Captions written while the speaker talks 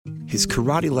his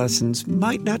karate lessons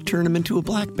might not turn him into a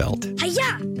black belt.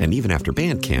 Hi-ya! And even after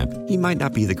band camp, he might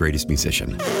not be the greatest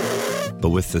musician.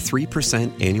 But with the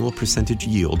 3% annual percentage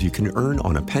yield you can earn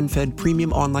on a PenFed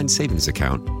premium online savings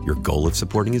account, your goal of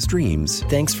supporting his dreams...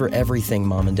 Thanks for everything,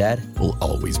 Mom and Dad. ...will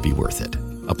always be worth it.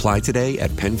 Apply today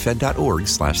at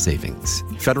PenFed.org/savings.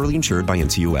 Federally insured by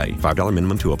NCUA. $5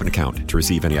 minimum to open account. To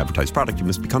receive any advertised product, you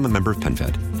must become a member of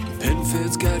PenFed.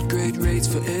 PenFed's got great rates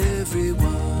for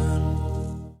everyone.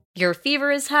 Your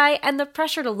fever is high and the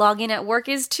pressure to log in at work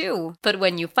is too. But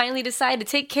when you finally decide to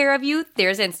take care of you,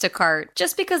 there's Instacart.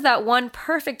 Just because that one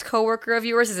perfect coworker of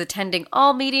yours is attending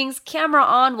all meetings, camera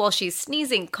on while she's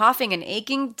sneezing, coughing, and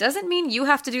aching, doesn't mean you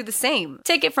have to do the same.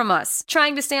 Take it from us.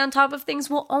 Trying to stay on top of things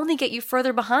will only get you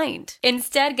further behind.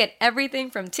 Instead, get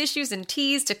everything from tissues and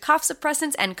teas to cough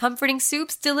suppressants and comforting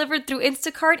soups delivered through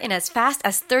Instacart in as fast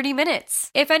as 30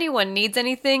 minutes. If anyone needs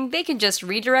anything, they can just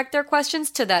redirect their questions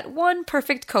to that one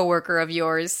perfect coworker of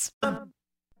yours. It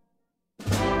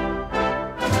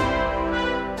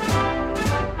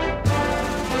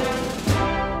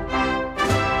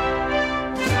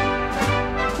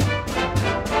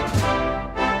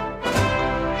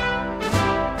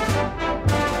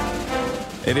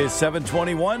is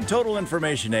 7:21, Total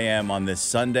Information AM on this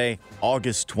Sunday,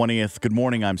 August 20th. Good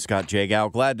morning, I'm Scott Jagow.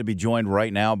 Glad to be joined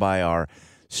right now by our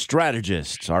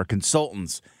strategists, our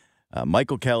consultants,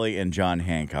 Michael Kelley and John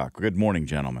Hancock. Good morning,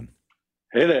 gentlemen.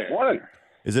 Hey there. Morning.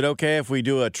 Is it okay if we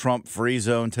do a Trump-free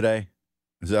zone today?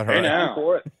 Is that all right? Hey now.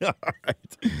 For it. All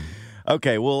right.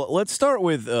 Okay, well, let's start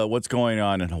with what's going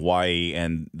on in Hawaii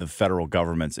and the federal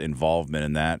government's involvement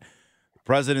in that. The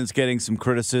president's getting some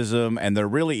criticism, and there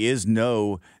really is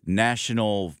no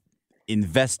national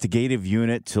investigative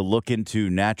unit to look into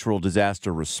natural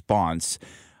disaster response.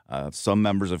 Some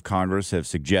members of Congress have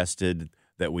suggested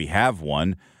that we have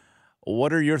one.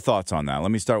 What are your thoughts on that? Let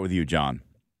me start with you, John.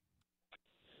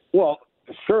 Well,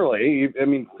 surely, I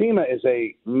mean, FEMA is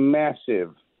a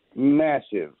massive,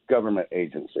 massive government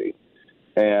agency.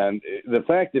 And the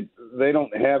fact that they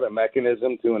don't have a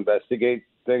mechanism to investigate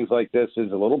things like this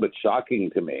is a little bit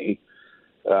shocking to me.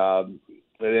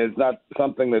 It's not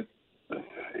something that,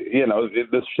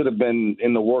 this should have been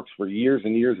in the works for years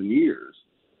and years and years.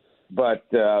 But,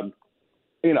 the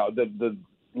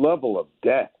level of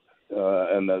death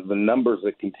and the numbers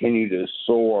that continue to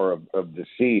soar of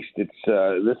deceased,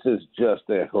 this is just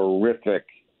a horrific.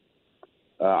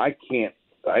 I can't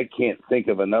think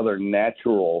of another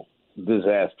natural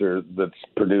disaster that's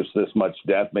produced this much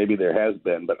death. Maybe there has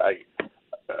been, but I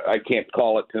can't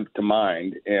call it to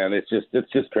mind, and it's just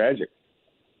tragic.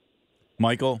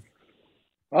 Michael?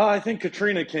 I think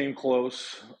Katrina came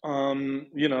close.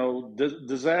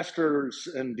 Disasters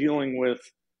and dealing with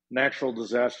natural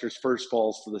disasters first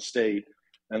falls to the state,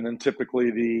 and then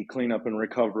typically the cleanup and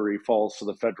recovery falls to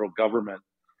the federal government.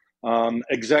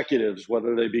 Executives,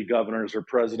 whether they be governors or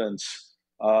presidents,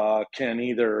 can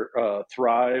either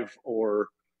thrive or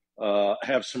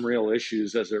have some real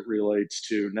issues as it relates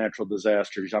to natural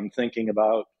disasters. I'm thinking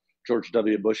about George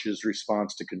W. Bush's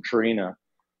response to Katrina.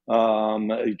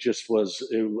 It just was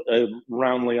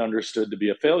roundly understood to be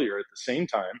a failure. At the same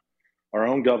time, our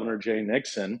own Governor Jay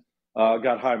Nixon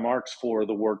got high marks for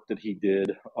the work that he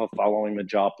did following the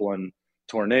Joplin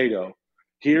tornado.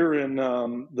 Here in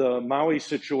the Maui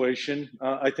situation,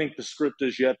 I think the script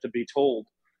is yet to be told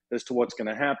as to what's going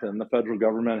to happen. The federal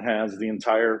government has the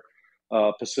entire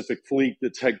Pacific Fleet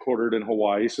that's headquartered in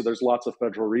Hawaii, so there's lots of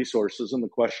federal resources, and the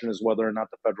question is whether or not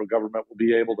the federal government will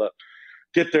be able to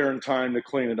get there in time to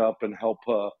clean it up and help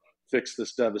fix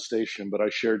this devastation. But I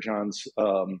share John's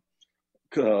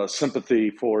sympathy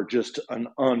for just an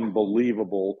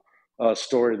unbelievable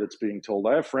story that's being told.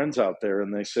 I have friends out there,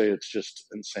 and they say it's just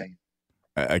insane.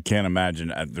 I can't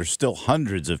imagine. There's still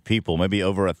hundreds of people, maybe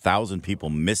over 1,000 people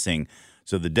missing.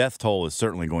 So the death toll is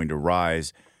certainly going to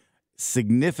rise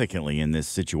significantly in this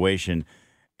situation.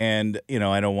 And,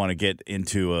 I don't want to get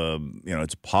into,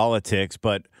 it's politics,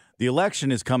 but the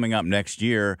election is coming up next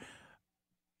year.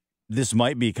 This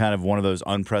might be kind of one of those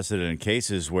unprecedented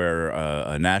cases where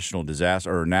a national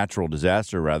disaster, or natural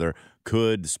disaster rather,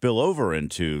 could spill over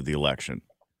into the election.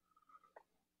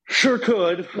 Sure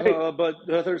could, but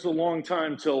there's a long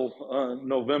time till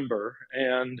November,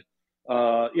 and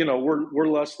we're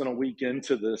less than a week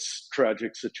into this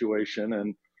tragic situation,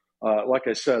 and like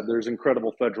I said, there's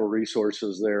incredible federal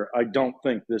resources there. I don't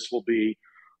think this will be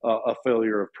a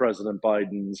failure of President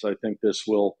Biden's. I think this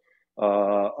will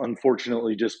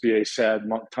unfortunately just be a sad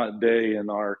day in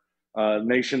our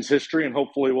nation's history, and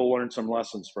hopefully we'll learn some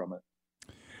lessons from it.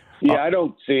 Yeah, I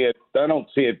don't see it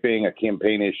being a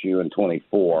campaign issue in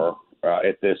 24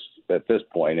 at this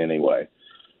point anyway.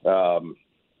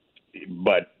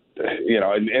 But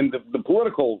and the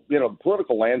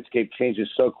political landscape changes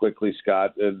so quickly,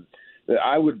 Scott.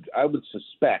 I would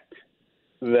suspect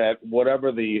that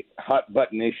whatever the hot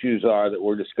button issues are that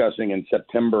we're discussing in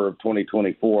September of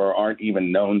 2024 aren't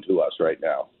even known to us right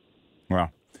now.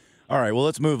 Well, all right. Well,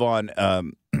 let's move on.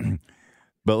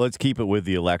 But let's keep it with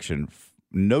the election.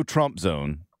 No Trump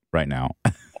zone right now.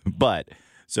 But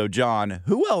so, John,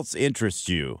 who else interests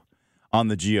you on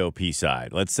the GOP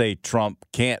side? Let's say Trump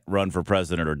can't run for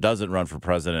president or doesn't run for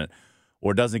president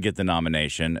or doesn't get the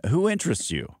nomination. Who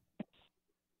interests you?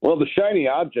 Well, the shiny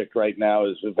object right now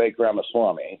is Vivek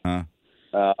Ramaswamy. Huh?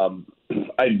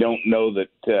 I don't know that,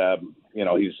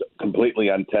 he's completely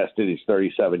untested. He's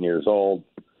 37 years old.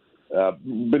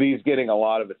 But he's getting a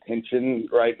lot of attention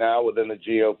right now within the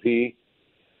GOP.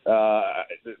 The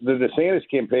DeSantis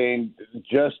campaign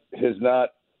just has not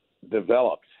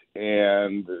developed,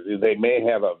 and they may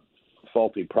have a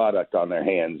faulty product on their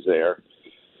hands there.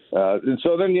 And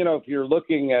so then, if you're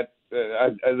looking at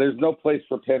there's no place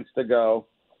for Pence to go.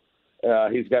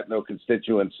 He's got no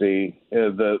constituency.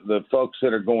 The folks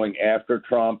that are going after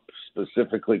Trump,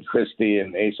 specifically Christie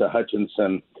and Asa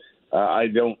Hutchinson, I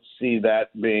don't see that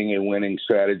being a winning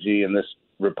strategy in this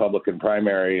Republican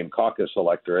primary and caucus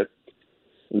electorate.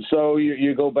 And so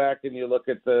you go back and you look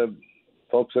at the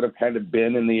folks that have kind of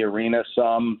been in the arena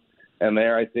some, and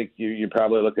there I think you're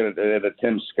probably looking at a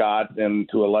Tim Scott and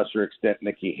to a lesser extent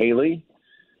Nikki Haley.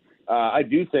 I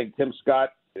do think Tim Scott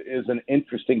is an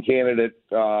interesting candidate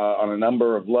on a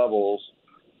number of levels,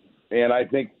 and I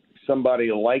think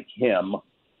somebody like him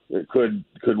could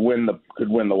win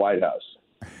the White House.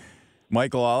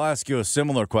 Michael, I'll ask you a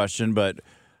similar question, but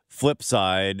flip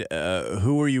side,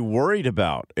 who are you worried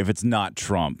about if it's not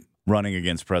Trump running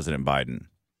against President Biden?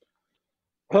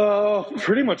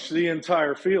 Pretty much the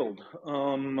entire field.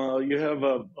 You have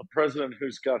a president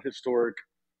who's got historic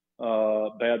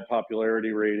bad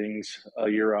popularity ratings a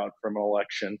year out from an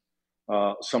election,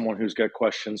 someone who's got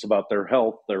questions about their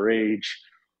health, their age,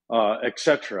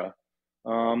 etc.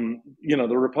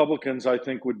 The Republicans, I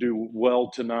think, would do well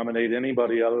to nominate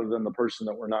anybody other than the person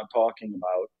that we're not talking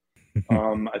about.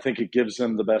 I think it gives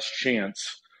them the best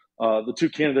chance. The two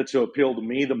candidates who appeal to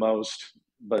me the most,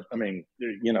 but I mean,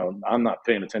 I'm not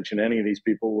paying attention to any of these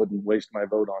people, wouldn't waste my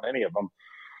vote on any of them.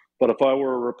 But if I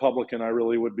were a Republican, I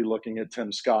really would be looking at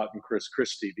Tim Scott and Chris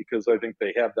Christie, because I think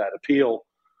they have that appeal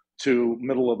to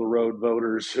middle-of-the-road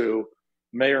voters who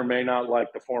may or may not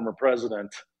like the former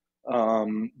president,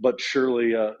 but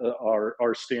surely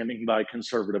are standing by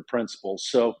conservative principles.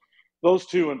 So those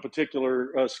two in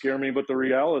particular scare me. But the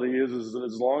reality is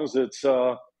as long as it's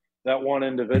that one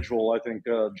individual, I think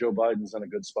Joe Biden's in a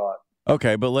good spot.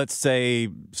 Okay, but let's say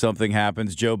something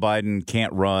happens. Joe Biden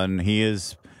can't run. He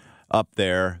is up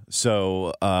there.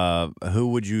 So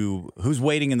who's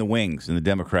waiting in the wings in the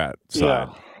Democrat side?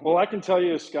 Yeah. Well, I can tell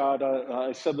you, Scott,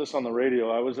 I said this on the radio.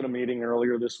 I was in a meeting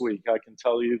earlier this week. I can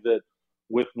tell you that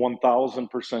with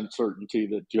 1,000% certainty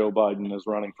that Joe Biden is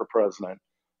running for president,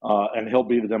 and he'll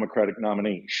be the Democratic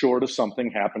nominee, short of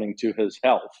something happening to his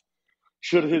health.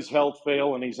 Should his health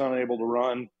fail and he's unable to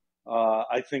run,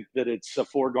 I think that it's a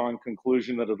foregone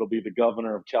conclusion that it'll be the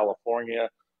governor of California,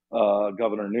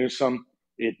 Governor Newsom.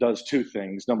 It does two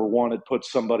things. Number one, it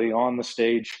puts somebody on the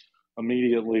stage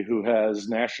immediately who has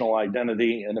national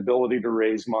identity and ability to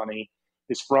raise money,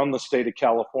 is from the state of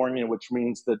California, which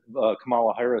means that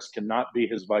Kamala Harris cannot be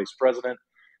his vice president.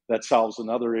 That solves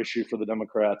another issue for the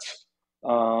Democrats.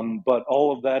 But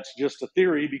all of that's just a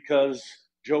theory because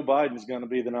Joe Biden's going to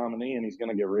be the nominee and he's going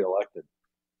to get reelected.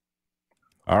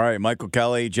 All right, Michael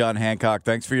Kelley, John Hancock,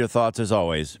 thanks for your thoughts as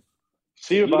always.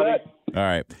 See you, buddy. All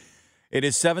right. It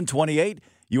is 7:28.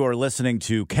 You are listening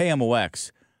to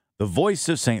KMOX, the voice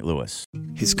of St. Louis.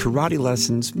 His karate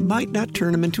lessons might not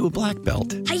turn him into a black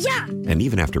belt. Hi-ya! And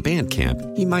even after band camp,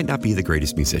 he might not be the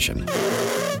greatest musician.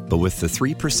 But with the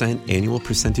 3% annual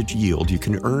percentage yield you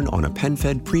can earn on a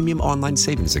PenFed premium online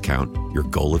savings account, your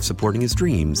goal of supporting his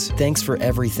dreams... Thanks for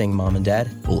everything, Mom and Dad.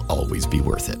 ...will always be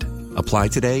worth it. Apply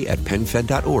today at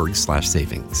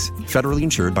PenFed.org/savings. Federally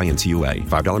insured by NCUA.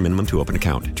 $5 minimum to open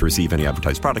account. To receive any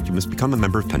advertised product, you must become a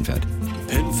member of PenFed.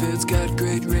 PenFed's got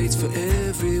great rates for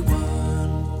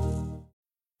everyone.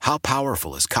 How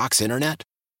powerful is Cox Internet?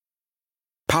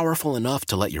 Powerful enough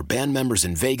to let your band members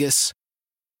in Vegas,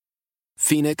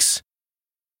 Phoenix,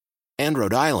 and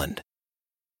Rhode Island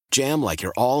jam like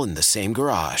you're all in the same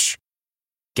garage.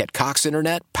 Get Cox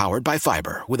Internet powered by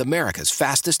fiber with America's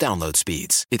fastest download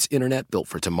speeds. It's internet built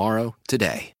for tomorrow,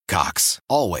 today. Cox,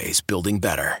 always building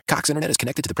better. Cox Internet is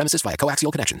connected to the premises via coaxial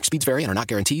connection. Speeds vary and are not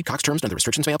guaranteed. Cox terms and other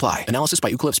restrictions may apply. Analysis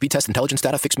by Ookla Speed Test Intelligence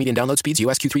Data. Fixed median download speeds.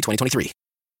 US Q3 2023.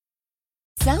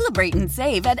 Celebrate and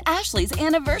save at Ashley's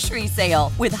Anniversary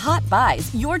Sale. With Hot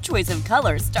Buys, your choice of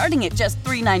colors starting at just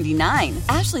 $3.99.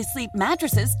 Ashley Sleep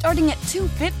mattresses starting at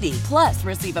 $2.50. Plus,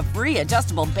 receive a free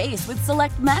adjustable base with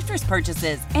select mattress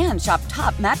purchases. And shop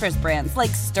top mattress brands like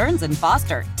Stearns &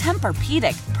 Foster,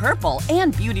 Tempur-Pedic, Purple,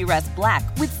 and Beautyrest Black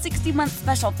with 60-month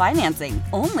special financing.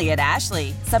 Only at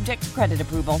Ashley. Subject to credit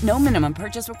approval. No minimum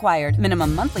purchase required.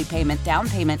 Minimum monthly payment, down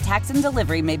payment, tax, and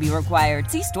delivery may be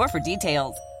required. See store for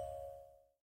details.